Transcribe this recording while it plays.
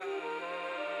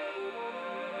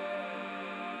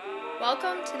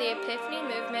Welcome to the Epiphany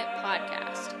Movement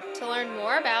podcast. To learn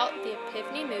more about the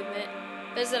Epiphany Movement,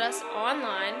 visit us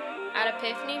online at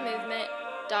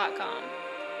epiphanymovement.com.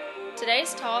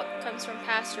 Today's talk comes from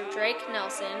Pastor Drake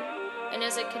Nelson and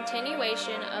is a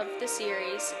continuation of the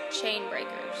series Chain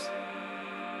Breakers.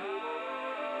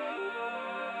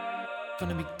 From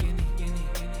the beginning.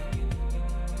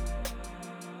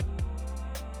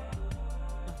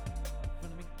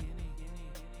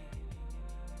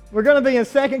 We're going to be in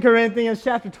 2 Corinthians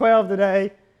chapter 12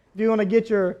 today. If you want to get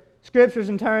your scriptures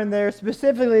and turn there.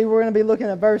 Specifically, we're going to be looking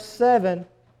at verse 7.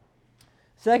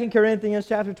 2 Corinthians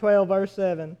chapter 12, verse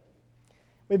 7.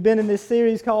 We've been in this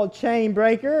series called Chain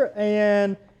Breaker,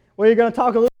 and we're going to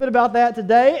talk a little bit about that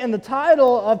today. And the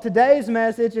title of today's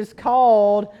message is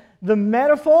called The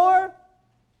Metaphor,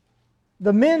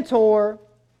 the Mentor,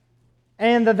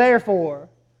 and the Therefore.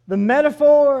 The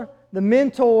Metaphor, the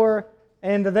Mentor,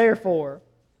 and the Therefore.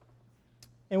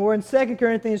 And we're in 2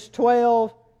 Corinthians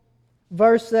 12,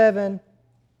 verse 7,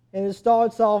 and it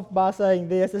starts off by saying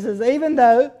this. It says, "Even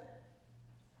though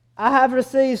I have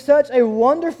received such a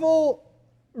wonderful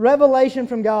revelation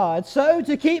from God, so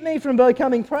to keep me from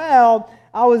becoming proud,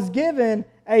 I was given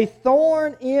a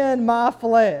thorn in my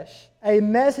flesh, a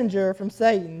messenger from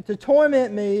Satan, to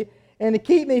torment me and to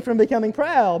keep me from becoming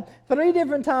proud. 3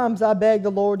 different times I begged the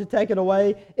Lord to take it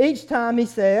away. Each time He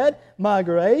said, 'My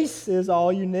grace is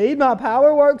all you need. My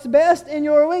power works best in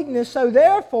your weakness. So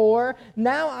therefore,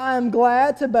 now I am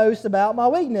glad to boast about my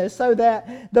weakness, so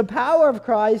that the power of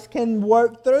Christ can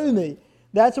work through me.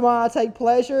 That's why I take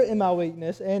pleasure in my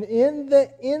weakness, and in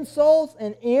the insults,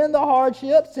 and in the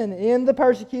hardships, and in the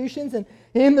persecutions, and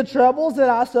in the troubles that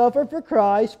I suffer for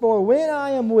Christ. For when I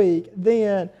am weak,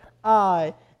 then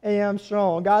I am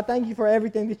strong.'" God, thank you for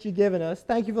everything that you've given us.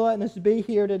 Thank you for letting us be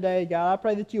here today, God. I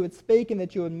pray that you would speak and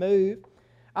that you would move.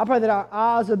 I pray that our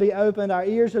eyes would be opened, our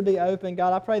ears would be open.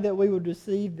 God, I pray that we would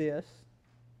receive this.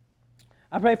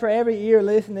 I pray for every ear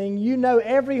listening. You know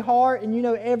every heart and you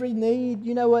know every need.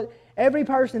 You know what every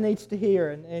person needs to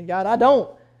hear. And God, I don't.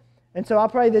 And so I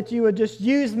pray that you would just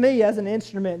use me as an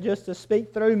instrument just to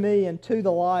speak through me and to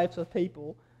the lives of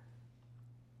people.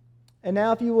 And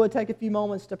now if you would take a few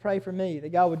moments to pray for me,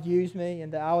 that God would use me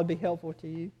and that I would be helpful to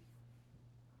you.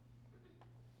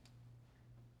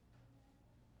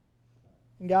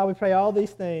 And God, we pray all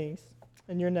these things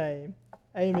in your name.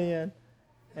 Amen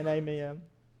and amen.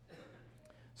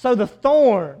 So the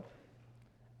thorn.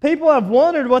 People have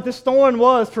wondered what this thorn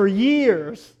was for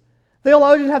years.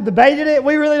 Theologians have debated it.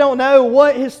 We really don't know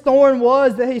what his thorn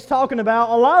was that he's talking about.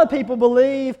 A lot of people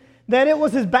believe that it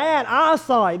was his bad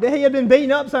eyesight, that he had been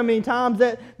beaten up so many times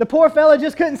that the poor fella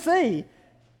just couldn't see.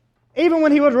 Even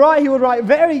when he would write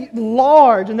very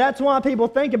large, and that's why people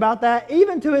think about that.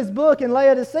 Even to his book in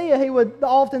Laodicea, he would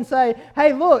often say,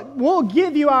 "Hey, look, we'll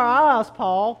give you our eyes,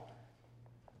 Paul."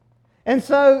 And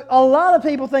so a lot of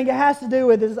people think it has to do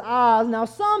with his eyes. Now,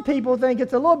 some people think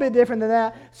it's a little bit different than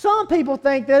that. Some people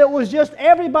think that it was just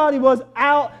everybody was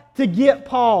out to get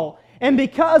Paul. And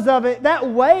because of it, that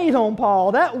weighed on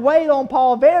Paul. That weighed on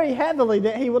Paul very heavily,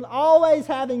 that he was always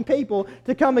having people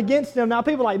to come against him. Now,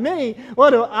 people like me,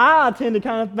 what do I tend to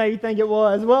kind of maybe think it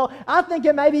was? Well, I think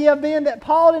it may have been that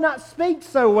Paul did not speak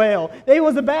so well. That he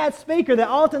was a bad speaker, that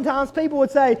oftentimes people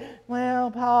would say, "Well,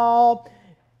 Paul,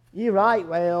 you write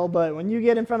well, but when you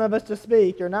get in front of us to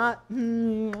speak, you're not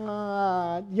the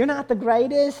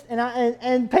greatest."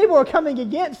 And people were coming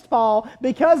against Paul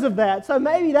because of that. So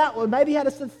maybe he had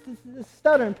a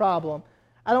stuttering problem.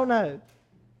 I don't know.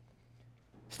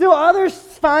 Still, others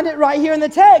find it right here in the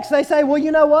text. They say, "Well,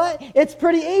 you know what? It's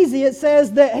pretty easy. It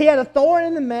says that he had a thorn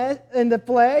in the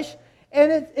flesh,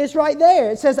 and it's right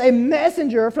there. It says a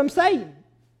messenger from Satan."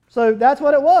 So that's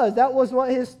what it was. That was what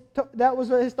this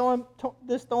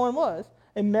thorn was,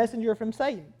 a messenger from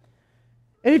Satan.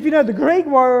 And if you know the Greek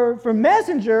word for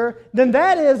messenger, then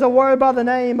that is a word by the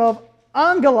name of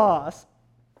angelos.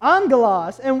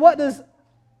 Angelos. And what does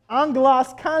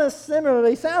angelos kind of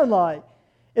similarly sound like?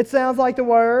 It sounds like the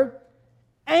word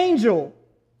angel.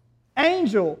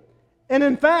 Angel. And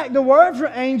in fact, the word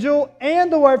for angel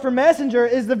and the word for messenger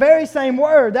is the very same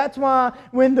word. That's why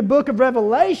when the book of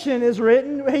Revelation is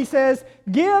written, he says,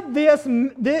 give this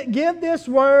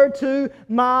word to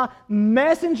my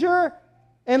messenger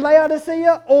in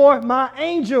Laodicea, or my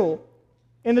angel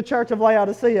in the church of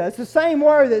Laodicea. It's the same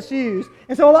word that's used.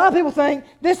 And so a lot of people think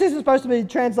this isn't supposed to be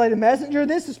translated messenger.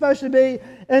 This is supposed to be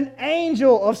an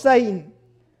angel of Satan,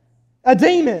 a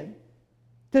demon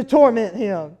to torment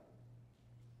him.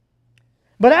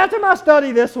 But after my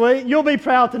study this week, you'll be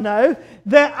proud to know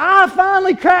that I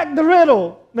finally cracked the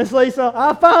riddle. Miss Lisa.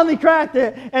 I finally cracked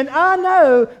it. And I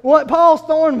know what Paul's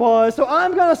thorn was, so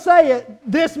I'm going to say it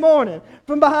this morning.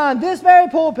 From behind this very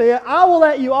pulpit, I will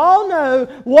let you all know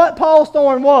what Paul's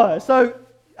thorn was. So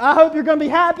I hope you're going to be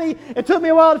happy. It took me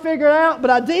a while to figure it out,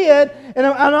 but I did, and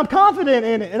I'm confident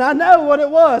in it, and I know what it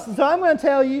was. And so I'm going to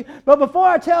tell you, but before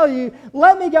I tell you,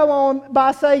 let me go on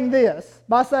by saying this.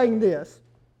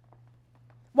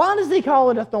 Why does he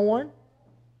call it a thorn?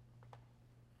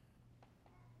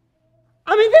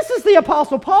 I mean, this is the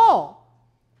Apostle Paul.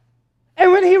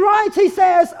 And when he writes, he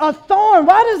says, a thorn.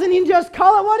 Why doesn't he just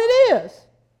call it what it is?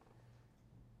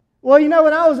 Well, you know,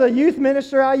 when I was a youth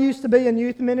minister, I used to be in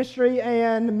youth ministry,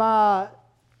 and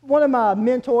one of my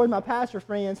mentors, my pastor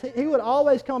friends, he would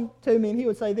always come to me and he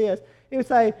would say this. He would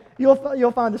say,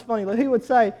 you'll find this funny. He would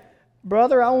say,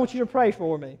 brother, I want you to pray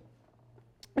for me.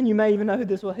 And you may even know who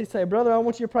this was. He'd say, brother, I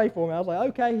want you to pray for me. I was like,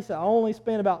 okay. He said, I only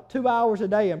spend about 2 hours a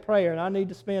day in prayer, and I need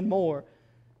to spend more.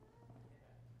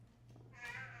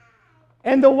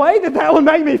 And the way that would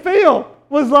make me feel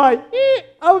was like,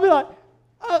 I would be like,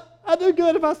 I do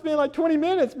good if I spend like 20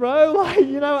 minutes, bro. Like,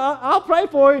 you know, I'll pray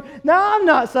for you. Now, I'm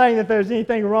not saying that there's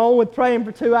anything wrong with praying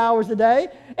for 2 hours a day.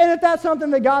 And if that's something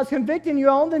that God's convicting you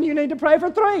on, then you need to pray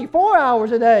for 3, 4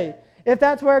 hours a day, if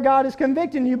that's where God is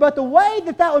convicting you. But the way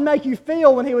that would make you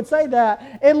feel when he would say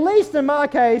that, at least in my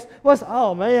case, was,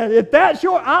 oh man, if that's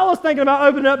I was thinking about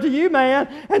opening up to you, man,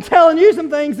 and telling you some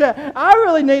things that I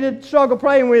really needed to struggle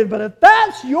praying with. But if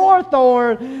that's your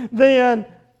thorn, then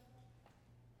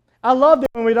I loved it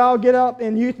when we'd all get up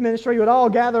in youth ministry, we'd all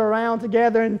gather around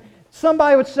together, and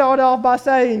somebody would start off by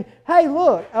saying, hey,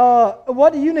 look,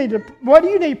 what do you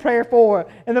need prayer for?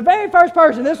 And the very first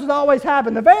person, this would always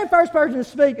happen, the very first person to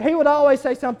speak, he would always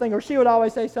say something, or she would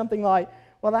always say something like,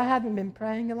 well, I haven't been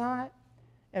praying a lot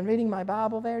and reading my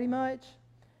Bible very much.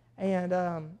 And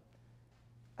I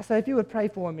say, if you would pray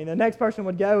for me. And the next person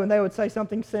would go and they would say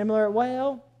something similar.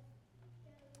 Well,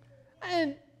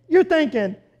 and you're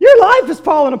thinking, your life is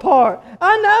falling apart.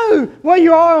 I know where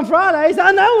you are on Fridays.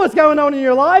 I know what's going on in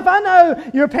your life. I know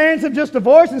your parents have just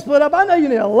divorced and split up. I know you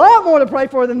need a lot more to pray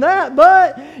for than that,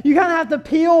 but you kind of have to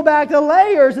peel back the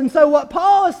layers. And so what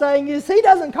Paul is saying is he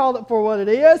doesn't call it for what it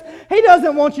is. He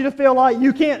doesn't want you to feel like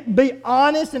you can't be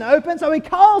honest and open, so he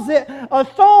calls it a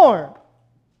thorn.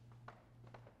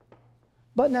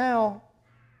 But now,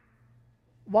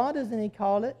 why doesn't he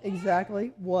call it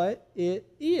exactly what it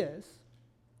is?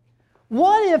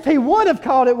 What if he would have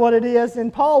called it what it is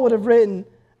and Paul would have written,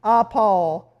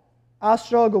 Paul, I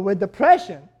struggle with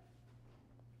depression?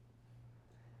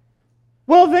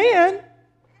 Well then,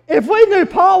 if we knew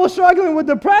Paul was struggling with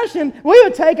depression, we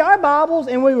would take our Bibles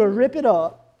and we would rip it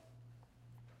up.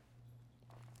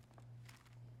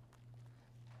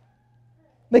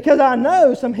 Because I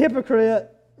know some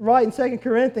hypocrite writing 2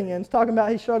 Corinthians talking about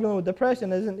he's struggling with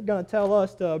depression isn't going to tell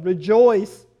us to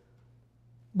rejoice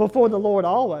before the Lord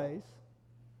always.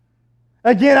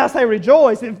 Again, I say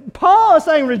rejoice. If Paul is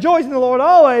saying rejoice in the Lord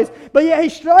always, but yet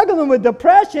he's struggling with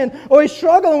depression or he's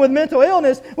struggling with mental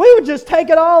illness, we would just take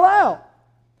it all out.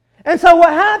 And so what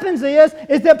happens is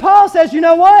that Paul says, you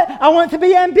know what? I want it to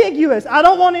be ambiguous. I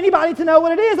don't want anybody to know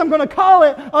what it is. I'm going to call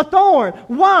it a thorn.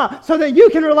 Why? So that you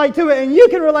can relate to it and you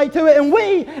can relate to it and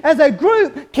we as a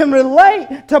group can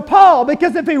relate to Paul.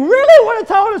 Because if he really would have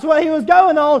told us what he was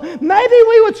going on, maybe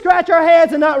we would scratch our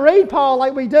heads and not read Paul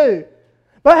like we do.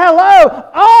 But hello,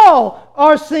 all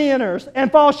are sinners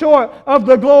and fall short of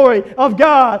the glory of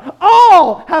God.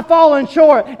 All have fallen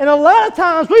short. And a lot of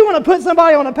times we want to put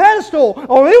somebody on a pedestal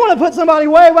or we want to put somebody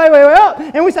way, way, way up.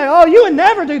 And we say, oh, you would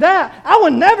never do that. I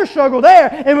would never struggle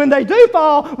there. And when they do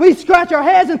fall, we scratch our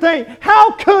heads and think,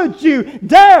 how could you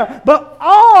dare? But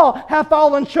all have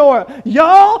fallen short.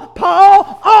 Y'all,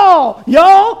 Paul, all.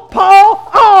 Y'all, Paul,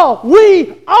 all.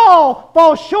 We all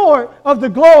fall short of the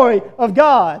glory of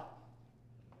God.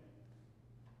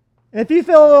 And if you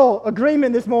feel a little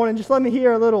agreement this morning, just let me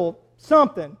hear a little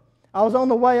something. I was on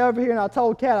the way over here and I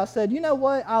told Kat, I said, you know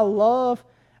what? I love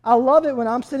it when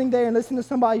I'm sitting there and listening to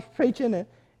somebody preaching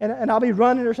and I'll be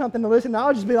running or something to listen. And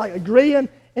I'll just be like agreeing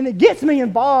and it gets me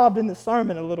involved in the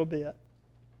sermon a little bit.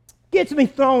 Gets me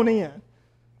thrown in.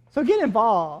 So get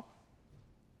involved.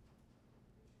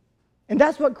 And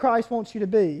that's what Christ wants you to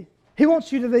be. He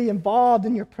wants you to be involved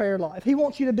in your prayer life. He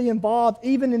wants you to be involved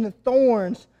even in the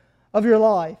thorns of your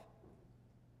life.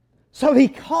 So he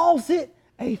calls it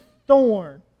a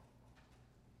thorn.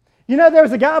 You know,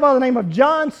 there's a guy by the name of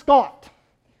John Scott.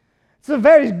 It's a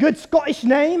very good Scottish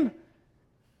name.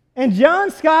 And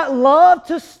John Scott loved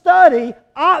to study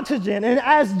oxygen. And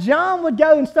as John would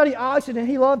go and study oxygen,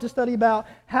 he loved to study about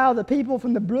how the people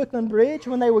from the Brooklyn Bridge,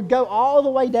 when they would go all the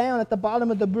way down at the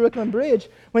bottom of the Brooklyn Bridge,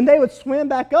 when they would swim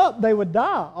back up, they would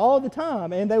die all the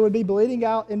time. And they would be bleeding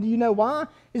out. And do you know why?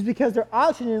 It's because their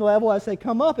oxygen level, as they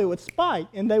come up, it would spike.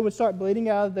 And they would start bleeding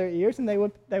out of their ears, and they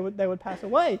would pass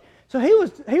away. So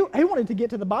he wanted to get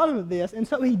to the bottom of this. And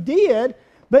so he did.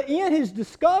 But in his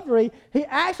discovery, he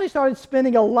actually started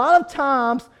spending a lot of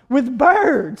times with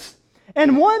birds.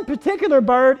 And one particular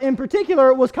bird in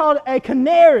particular was called a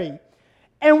canary.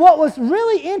 And what was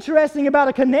really interesting about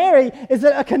a canary is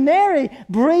that a canary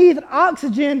breathed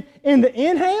oxygen in the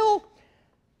inhale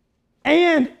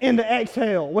and in the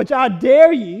exhale, which I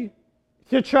dare you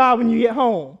to try when you get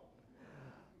home.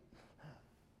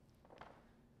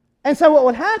 And so what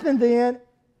would happen then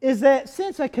is that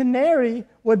since a canary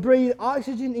would breathe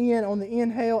oxygen in on the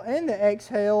inhale and the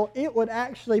exhale, it would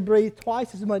actually breathe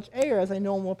twice as much air as a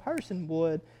normal person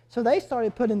would. So they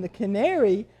started putting the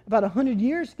canary about 100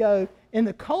 years ago in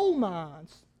the coal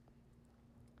mines.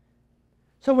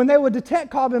 So when they would detect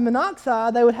carbon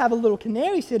monoxide, they would have a little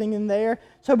canary sitting in there.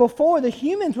 So before the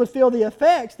humans would feel the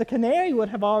effects, the canary would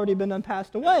have already been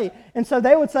passed away. And so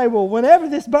they would say, well, whenever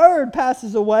this bird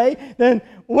passes away, then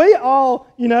we all,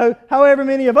 however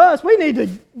many of us, we need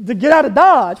to get out of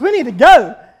Dodge. We need to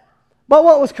go. But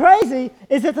what was crazy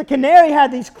is that the canary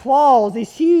had these claws,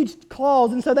 these huge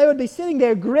claws, and so they would be sitting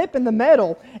there gripping the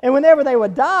metal. And whenever they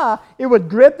would die, it would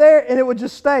grip there and it would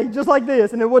just stay just like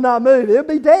this, and it would not move. It would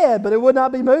be dead, but it would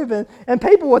not be moving. And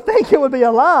people would think it would be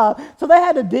alive. So they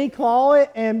had to declaw it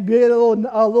and get a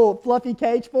little fluffy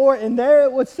cage for it, and there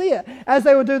it would sit as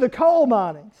they would do the coal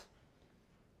minings.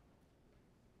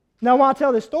 Now, why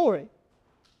tell this story?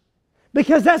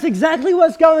 Because that's exactly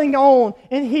what's going on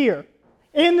in here.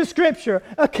 In the scripture,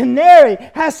 a canary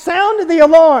has sounded the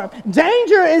alarm.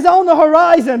 Danger is on the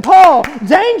horizon. Paul,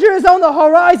 danger is on the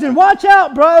horizon. Watch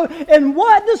out, bro. And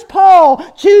what does Paul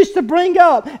choose to bring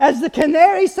up as the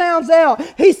canary sounds out?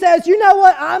 He says, you know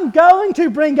what I'm going to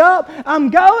bring up? I'm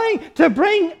going to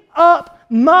bring up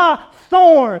my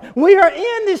thorn. We are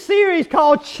in this series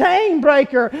called Chain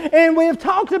Breaker, and we have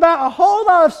talked about a whole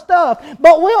lot of stuff,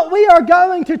 but what we are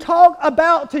going to talk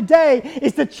about today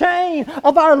is the chain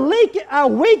of our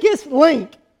weakest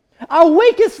link. Our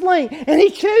weakest link. And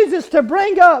he chooses to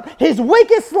bring up his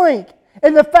weakest link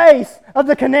in the face of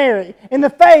the canary, in the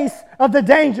face of the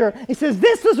danger. He says,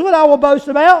 this is what I will boast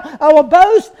about. I will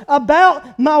boast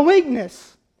about my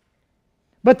weakness.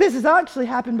 But this has actually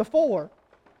happened before.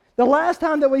 The last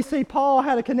time that we see Paul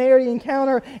had a canary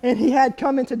encounter and he had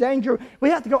come into danger, we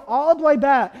have to go all the way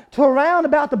back to around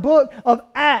about the book of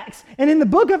Acts. And in the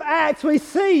book of Acts, we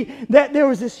see that there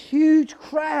was this huge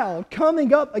crowd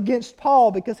coming up against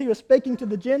Paul because he was speaking to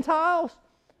the Gentiles.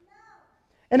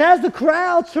 And as the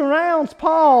crowd surrounds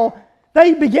Paul,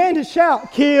 they began to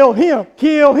shout, kill him,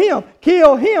 kill him,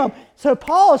 kill him. So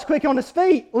Paul is quick on his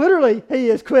feet. Literally, he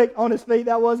is quick on his feet.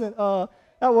 That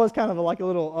was kind of like a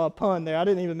little pun there. I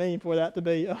didn't even mean for that to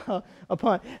be a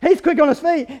pun. He's quick on his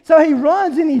feet. So he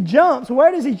runs and he jumps.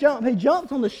 Where does he jump? He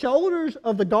jumps on the shoulders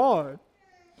of the guard.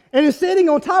 And he's sitting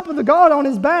on top of the guard on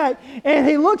his back. And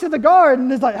he looks at the guard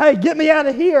and is like, hey, get me out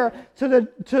of here. So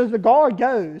the guard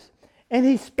goes. And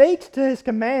he speaks to his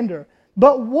commander.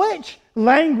 But which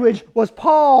language was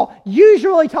Paul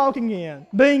usually talking in,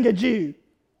 being a Jew?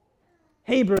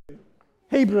 Hebrew.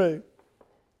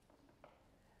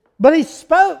 But he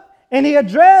spoke and he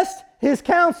addressed his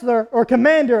counselor or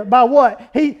commander by what?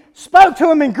 He spoke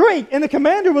to him in Greek. And the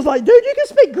commander was like, dude, you can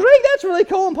speak Greek? That's really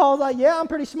cool. And Paul's like, yeah, I'm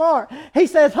pretty smart. He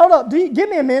says, hold up, give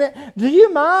me a minute. Do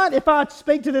you mind if I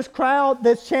speak to this crowd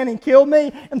that's chanting, kill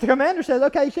me? And the commander says,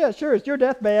 okay, sure, it's your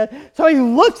deathbed. So he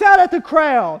looks out at the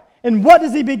crowd. And what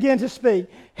does he begin to speak?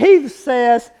 He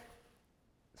says,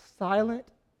 silent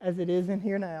as it is in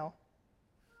here now.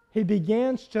 He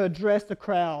begins to address the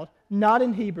crowd, not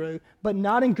in Hebrew, but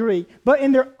not in Greek, but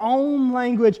in their own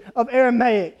language of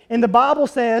Aramaic. And the Bible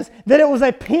says that it was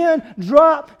a pin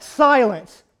drop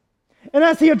silence. And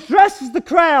as he addresses the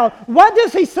crowd, what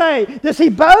does he say? Does he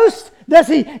boast? Does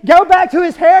he go back to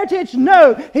his heritage?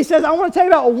 No. He says, I want to tell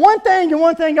you about one thing and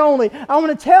one thing only. I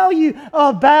want to tell you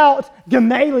about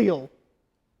Gamaliel.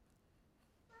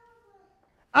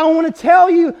 I want to tell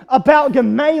you about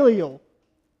Gamaliel.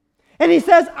 And he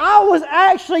says, I was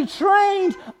actually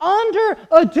trained under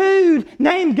a dude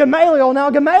named Gamaliel. Now,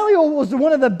 Gamaliel was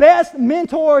one of the best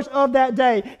mentors of that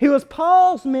day. He was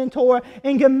Paul's mentor.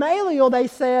 And Gamaliel, they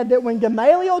said that when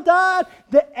Gamaliel died,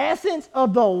 the essence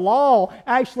of the law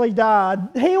actually died.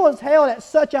 He was held at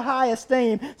such a high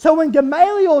esteem. So when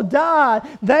Gamaliel died,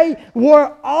 they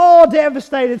were all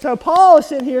devastated. So Paul is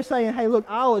sitting here saying, hey, look,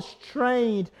 I was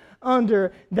trained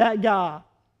under that guy.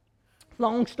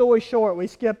 Long story short, we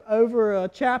skip over a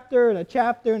chapter and a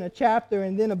chapter and a chapter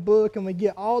and then a book, and we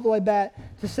get all the way back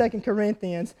to 2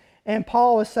 Corinthians. And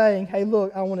Paul is saying, hey,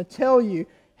 look, I want to tell you,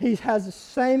 he has the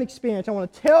same experience. I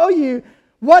want to tell you,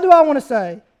 what do I want to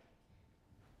say?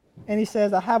 And he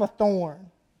says, I have a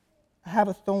thorn. I have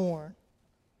a thorn.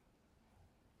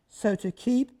 So to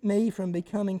keep me from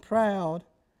becoming proud,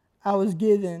 I was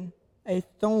given a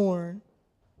thorn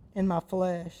in my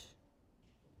flesh,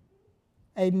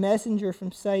 a messenger from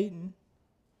Satan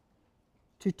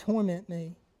to torment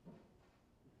me.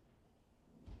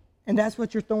 And that's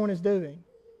what your thorn is doing.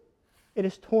 It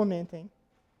is tormenting.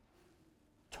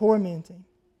 Tormenting.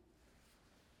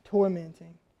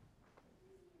 Tormenting.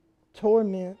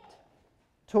 Torment.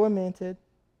 Tormented.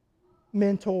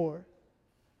 Mentor.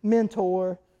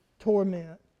 Mentor.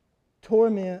 Torment.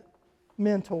 Torment.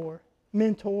 Mentor.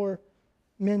 Mentor.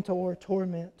 Mentor.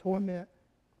 Torment. Torment.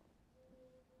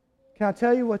 Can I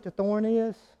tell you what the thorn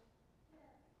is?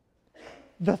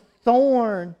 The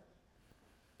thorn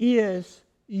is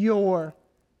your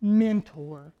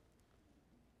mentor.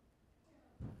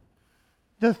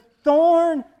 The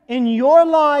thorn in your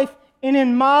life and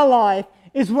in my life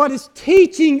is what is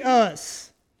teaching us.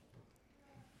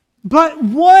 But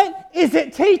what is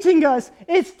it teaching us?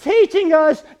 It's teaching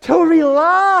us to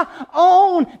rely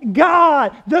on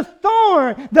God. The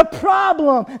thorn, the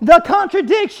problem, the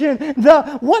contradiction,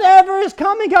 the whatever is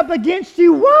coming up against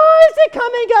you. Why is it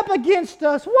coming up against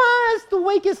us? Why is the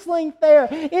weakest link there?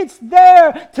 It's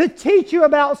there to teach you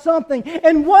about something.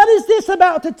 And what is this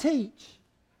about to teach?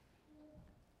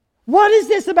 What is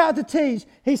this about to teach?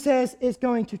 He says, it's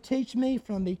going to teach me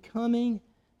from becoming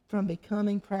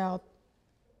proud.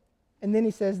 And then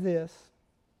he says this.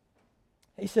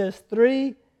 He says,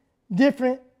 3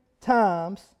 different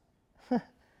times,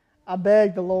 I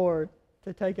begged the Lord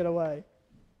to take it away.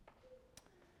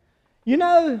 You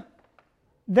know,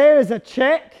 there is a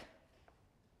check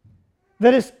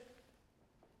that is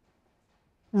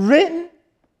written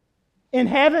in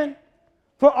heaven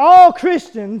for all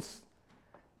Christians,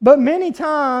 but many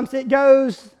times it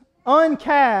goes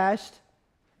uncashed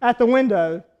at the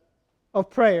window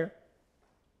of prayer.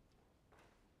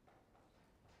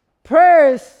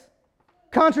 Prayer is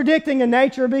contradicting in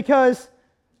nature because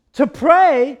to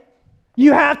pray,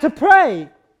 you have to pray.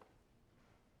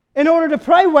 In order to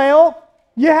pray well,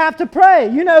 you have to pray.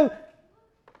 You know,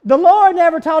 the Lord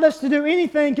never taught us to do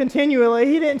anything continually.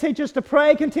 He didn't teach us to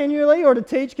pray continually or to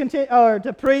teach or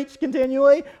to preach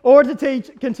continually or to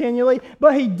teach continually,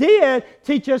 but He did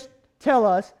tell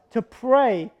us to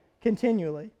pray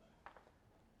continually.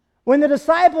 When the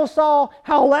disciples saw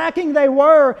how lacking they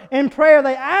were in prayer,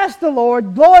 they asked the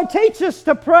Lord, Lord, teach us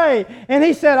to pray. And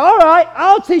He said, all right,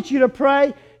 I'll teach you to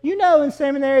pray. You know, in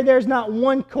seminary, there's not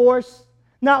one course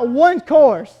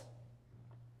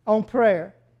on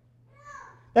prayer.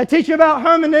 They teach you about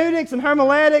hermeneutics and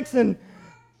homiletics and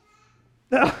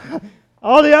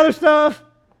all the other stuff,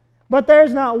 but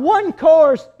there's not one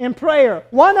course in prayer.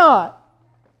 Why not?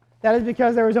 That is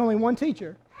because there is only one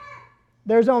teacher.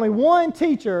 There's only one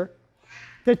teacher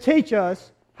to teach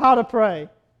us how to pray,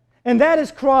 and that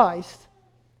is Christ.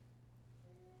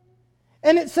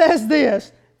 And it says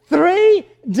this, 3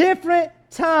 different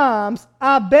times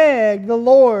I begged the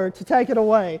Lord to take it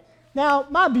away. Now,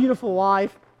 my beautiful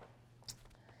wife,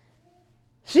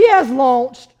 she has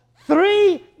launched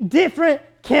 3 different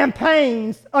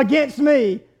campaigns against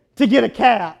me to get a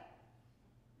cat.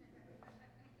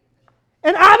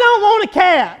 And I don't want a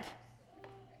cat.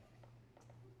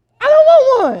 I don't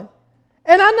want one.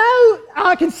 And I know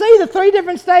I can see the 3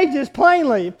 different stages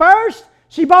plainly. First,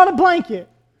 she bought a blanket.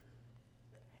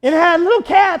 And it had little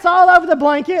cats all over the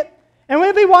blanket. And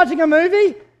we'd be watching a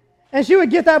movie, and she would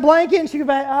get that blanket, and she would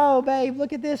be like, oh, babe,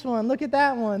 look at this one, look at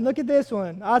that one, look at this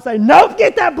one. I'd say, nope,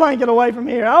 get that blanket away from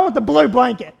here. I want the blue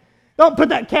blanket. Don't put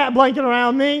that cat blanket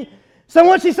around me. So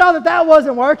once she saw that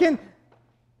wasn't working,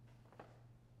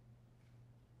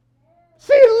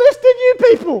 she enlisted you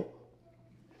people.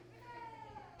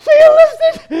 She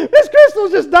enlisted. Miss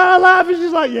Crystal's just dying laughing.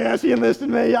 She's like, yeah, she enlisted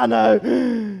me. I know.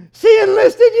 She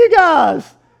enlisted you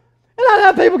guys. And I'd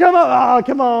have people come up, oh,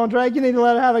 come on, Drake, you need to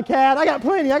let her have a cat. I got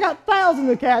plenty. I got thousands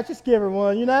of cats. Just give her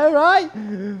one, right?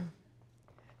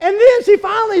 And then she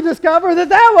finally discovered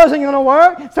that wasn't going to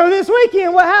work. So this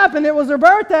weekend, what happened? It was her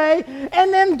birthday.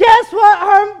 And then guess what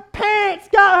her parents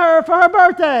got her for her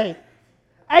birthday?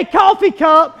 A coffee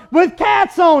cup with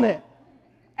cats on it.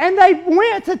 And they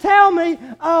went to tell me,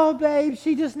 oh, babe,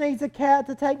 she just needs a cat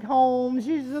to take home.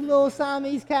 She's a little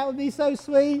Siamese cat, would be so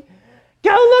sweet.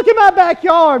 Go look at my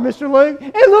backyard, Mr. Luke.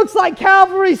 It looks like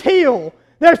Calvary's Hill.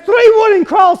 There's 3 wooden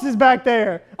crosses back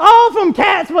there, all from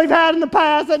cats we've had in the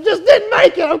past that just didn't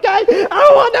make it, okay? I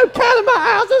don't want no cat in my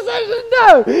house.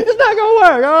 No, it's not going to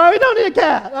work, all right? We don't need a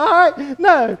cat, all right?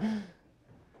 No.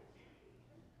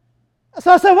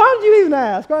 So I said, why did you even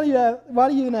ask? Why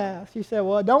do you even ask? She said,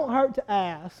 well, it don't hurt to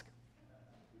ask.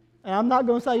 And I'm not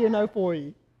going to say your no for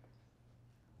you.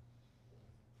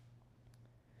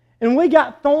 And we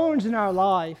got thorns in our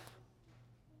life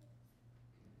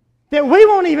that we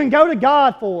won't even go to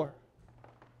God for.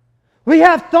 We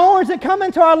have thorns that come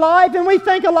into our life, and we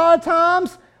think a lot of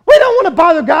times, we don't want to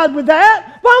bother God with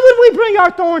that. Why would we bring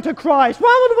our thorn to Christ?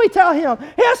 Why would we tell Him?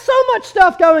 He has so much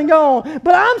stuff going on.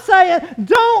 But I'm saying,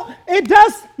 it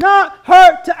does not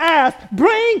hurt to ask.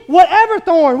 Bring whatever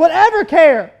thorn, whatever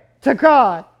care to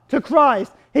God, to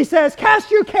Christ. He says,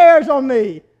 cast your cares on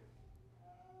me.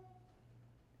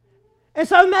 And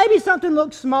so maybe something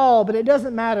looks small, but it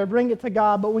doesn't matter. Bring it to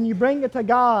God. But when you bring it to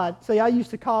God, see, I used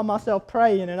to call myself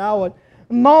praying, and I would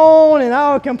moan and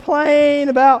I would complain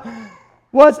about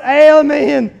what's ailing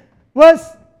me and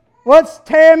what's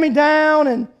tearing me down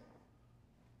and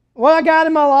what I got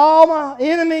in all my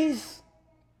enemies.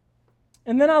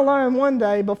 And then I learned one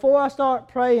day, before I start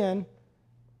praying,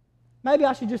 maybe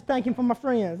I should just thank Him for my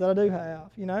friends that I do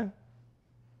have, you know.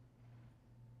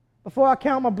 Before I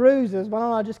count my bruises, why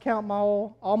don't I just count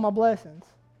all my blessings?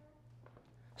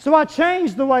 So I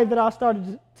changed the way that I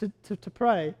started to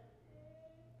pray.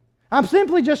 I'm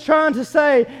simply just trying to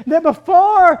say that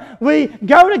before we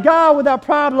go to God with our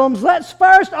problems, let's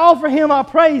first offer Him our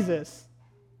praises.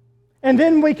 And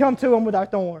then we come to Him with our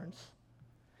thorns.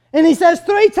 And He says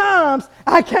 3 times,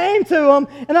 I came to Him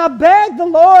and I begged the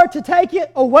Lord to take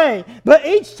it away. But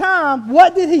each time,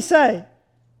 what did He say?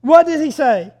 What did He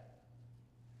say?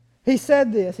 He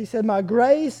said this. He said, my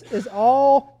grace is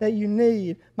all that you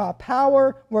need. My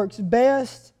power works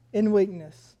best in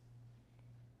weakness.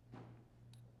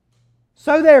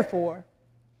 So therefore,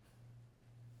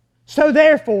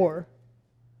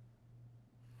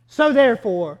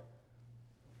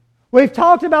 we've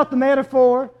talked about the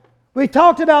metaphor. We've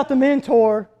talked about the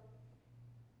mentor.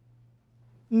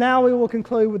 Now we will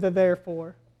conclude with the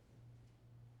therefore.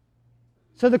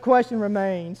 So the question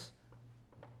remains,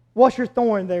 what's your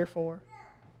thorn there for?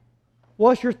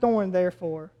 What's your thorn there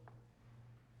for?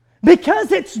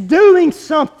 Because it's doing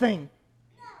something.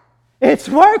 It's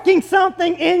working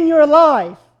something in your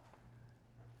life.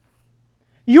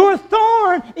 Your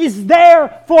thorn is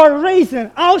there for a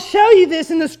reason. I'll show you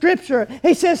this in the Scripture.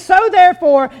 He says, so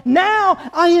therefore, now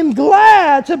I am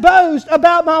glad to boast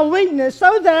about my weakness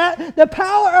so that the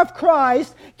power of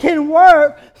Christ can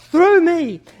work through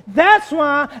me. That's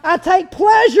why I take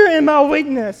pleasure in my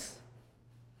weakness.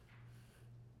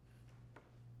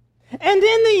 And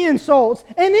in the insults,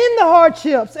 and in the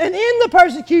hardships, and in the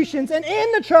persecutions, and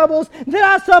in the troubles that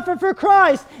I suffer for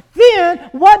Christ. Then,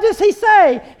 what does he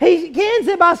say? He ends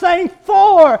it by saying,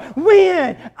 for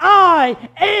when I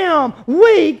am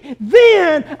weak,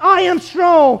 then I am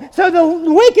strong. So the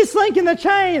weakest link in the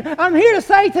chain, I'm here to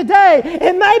say today,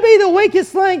 it may be the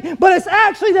weakest link, but it's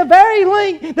actually the very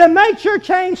link that makes your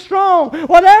chain strong.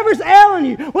 Whatever's ailing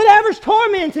you, whatever's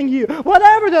tormenting you,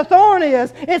 whatever the thorn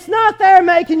is, it's not there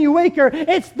making you weaker.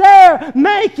 It's there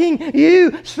making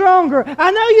you stronger. I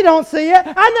know you don't see it.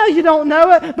 I know you don't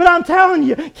know it, but I'm telling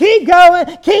you, keep going,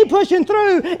 keep pushing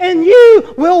through, and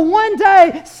you will one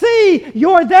day see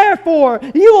your therefore.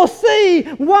 You will see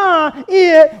why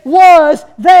it was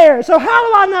there. So how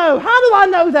do I know? How do I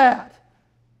know that?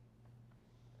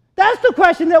 That's the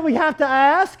question that we have to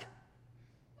ask.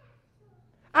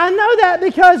 I know that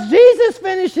because Jesus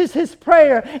finishes His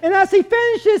prayer. And as He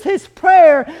finishes His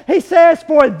prayer, He says,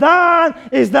 for thine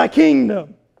is the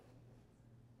kingdom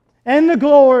and the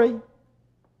glory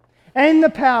and the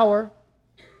power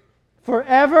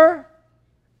forever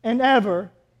and ever.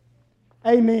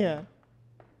 Amen.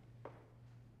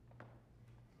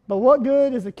 But what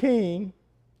good is a king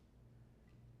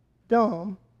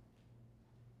dumb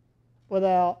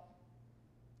without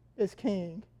his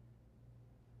king?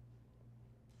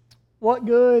 What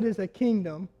good is a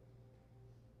kingdom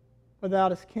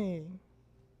without its king?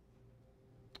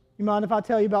 You mind if I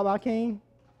tell you about my king?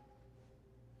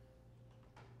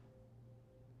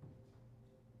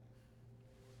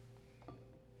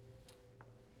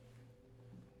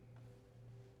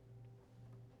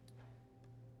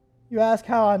 You ask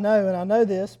how I know, and I know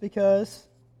this because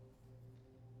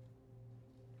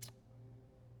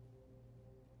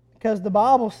the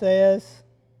Bible says,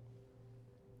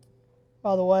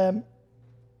 by the way, I'm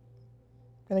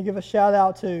going to give a shout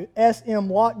out to S.M.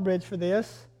 Lockbridge for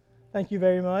this. Thank you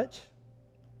very much.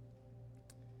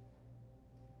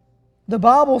 The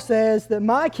Bible says that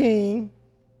my king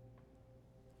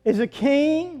is a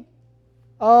king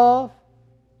of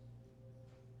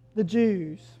the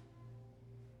Jews.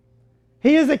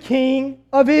 He is a king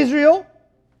of Israel.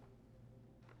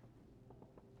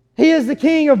 He is the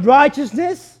king of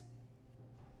righteousness.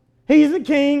 He is the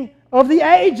king of the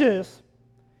ages.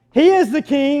 He is the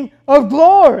king of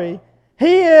glory.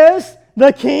 He is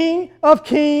the King of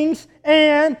kings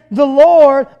and the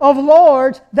Lord of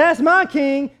lords. That's my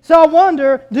king. So I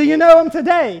wonder, do you know him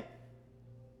today?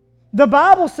 The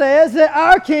Bible says that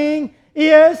our king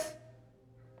is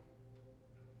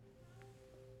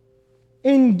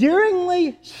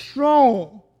enduringly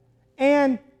strong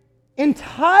and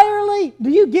entirely, do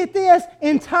you get this?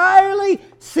 Entirely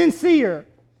sincere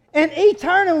and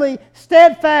eternally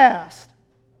steadfast.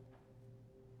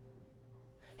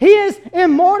 He is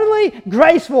immortally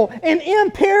graceful and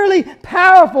imperially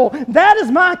powerful. That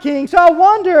is my king. So I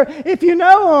wonder if you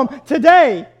know him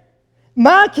today.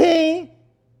 My king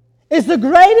is the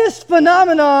greatest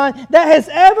phenomenon that has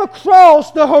ever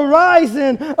crossed the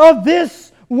horizon of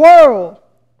this world.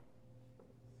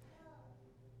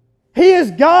 He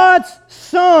is God's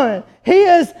Son. He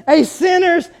is a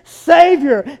sinner's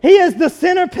Savior. He is the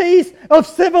centerpiece of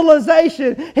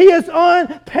civilization. He is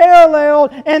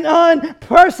unparalleled and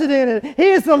unprecedented. He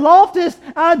is the loftiest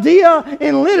idea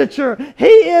in literature. He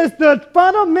is the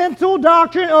fundamental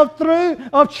doctrine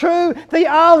of true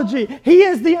theology. He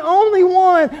is the only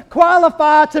one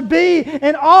qualified to be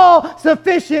an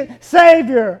all-sufficient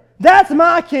Savior. That's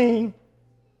my King.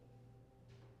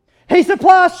 He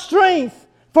supplies strength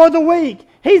for the weak.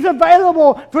 He's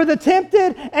available for the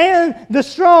tempted and the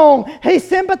strong. He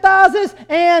sympathizes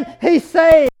and he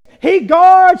saves. He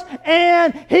guards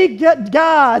and he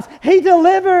guides. He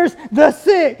delivers the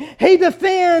sick. He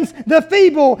defends the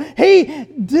feeble. He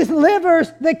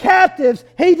delivers the captives.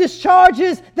 He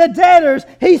discharges the debtors.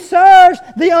 He serves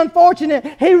the unfortunate.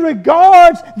 He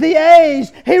regards the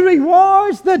aged. He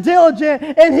rewards the diligent.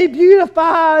 And he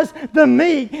beautifies the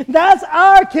meek. That's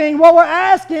our King. What we're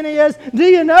asking is, do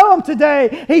you know him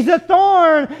today? He's a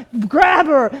thorn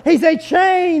grabber. He's a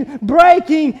chain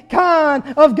breaking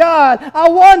kind of God. I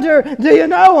wonder, do you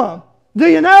know him? Do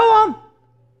you know him?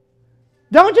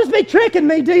 Don't just be tricking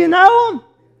me. Do you know him?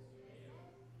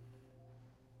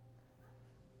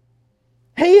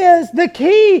 He is the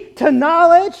key to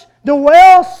knowledge, the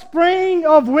wellspring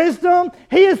of wisdom.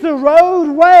 He is the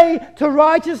roadway to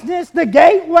righteousness, the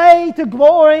gateway to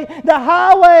glory, the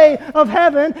highway of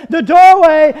heaven, the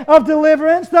doorway of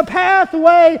deliverance, the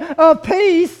pathway of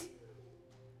peace.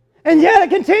 And yet it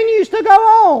continues to go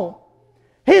on.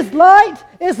 His light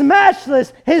is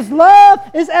matchless. His love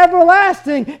is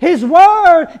everlasting. His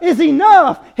word is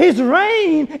enough. His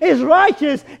reign is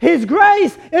righteous. His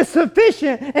grace is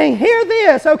sufficient. And hear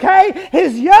this, okay?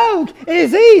 His yoke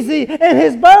is easy and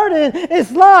his burden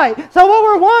is light. So what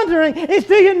we're wondering is,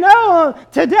 do you know him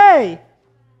today?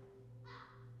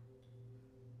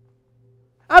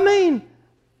 I mean,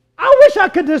 I wish I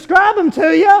could describe him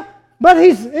to you. But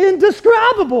he's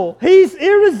indescribable. He's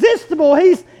irresistible.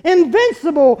 He's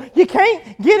invincible. You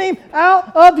can't get him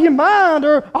out of your mind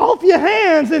or off your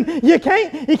hands, and you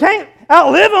can't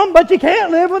outlive him, but you can't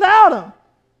live without him.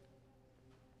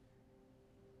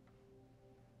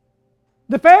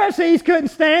 The Pharisees couldn't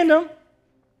stand him.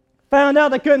 Found out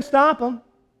they couldn't stop him.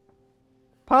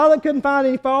 Pilate couldn't find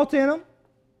any fault in him.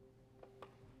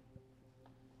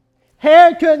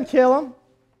 Herod couldn't kill him.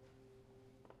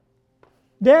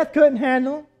 Death couldn't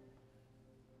handle him.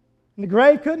 And the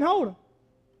grave couldn't hold him.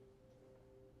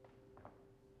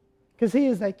 Because he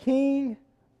is a King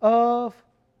of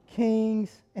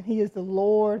kings and he is the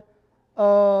Lord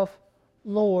of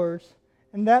lords.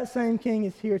 And that same King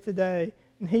is here today.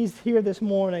 And he's here this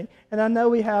morning. And I know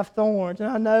we have thorns. And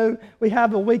I know we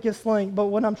have the weakest link. But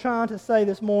what I'm trying to say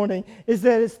this morning is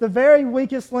that it's the very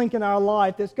weakest link in our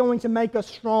life that's going to make us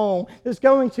strong. That's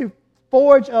going to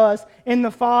forge us in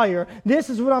the fire. This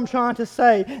is what I'm trying to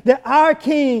say, that our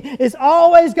King is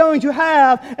always going to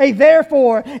have a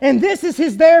therefore, and this is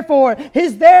His therefore.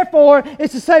 His therefore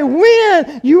is to say,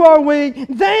 when you are weak,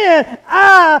 then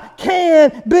I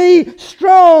can be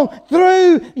strong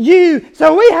through you.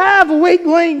 So we have weak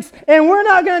links, and we're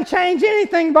not going to change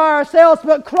anything by ourselves,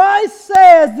 but Christ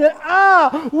says that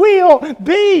I will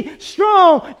be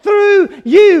strong through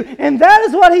you, and that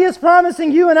is what He is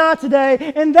promising you and I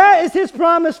today, and that is His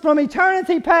promise from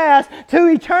eternity past to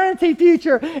eternity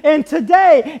future. And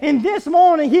today, in this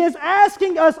morning, He is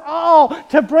asking us all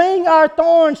to bring our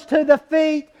thorns to the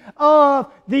feet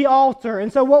of the altar.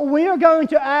 And so what we are going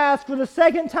to ask for the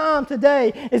second time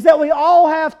today is that we all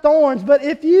have thorns, but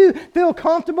if you feel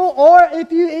comfortable, or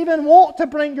if you even want to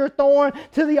bring your thorn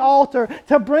to the altar,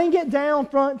 to bring it down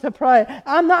front to pray.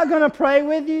 I'm not going to pray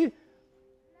with you.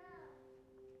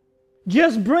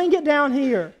 Just bring it down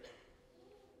here.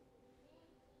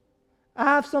 I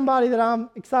have somebody that I'm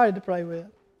excited to pray with.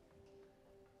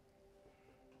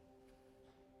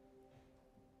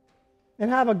 And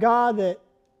have a God that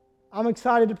I'm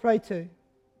excited to pray to.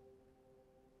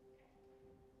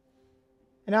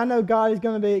 And I know God is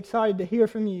going to be excited to hear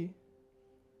from you.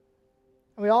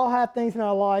 And we all have things in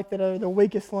our life that are the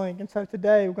weakest link. And so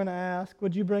today we're going to ask,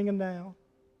 would you bring them down?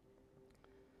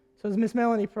 So as Miss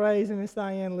Melanie prays and Miss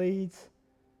Diane leads,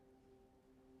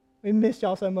 we missed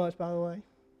y'all so much, by the way.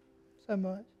 So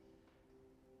much.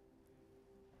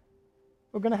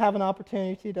 We're going to have an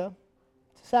opportunity to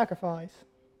sacrifice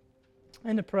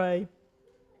and to pray.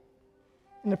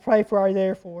 And to pray for our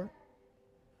therefore.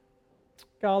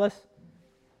 God,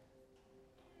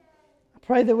 I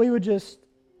pray that we would just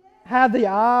have the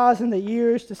eyes and the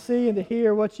ears to see and to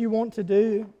hear what you want to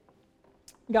do.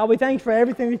 God, we thank you for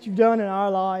everything that you've done in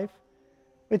our life.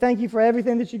 We thank you for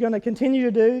everything that you're going to continue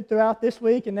to do throughout this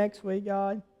week and next week,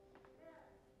 God.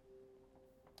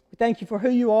 We thank you for who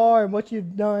you are and what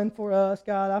you've done for us,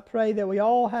 God. I pray that we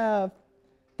all have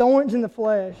thorns in the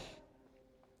flesh.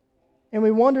 And we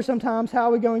wonder sometimes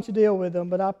how we're going to deal with them.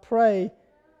 But I pray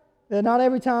that not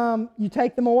every time you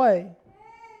take them away,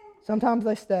 sometimes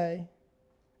they stay.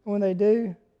 And when they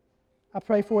do, I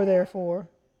pray for therefore.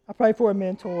 I pray for a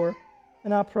mentor.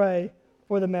 And I pray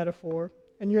for the metaphor.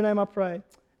 In your name I pray.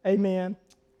 Amen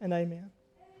and amen.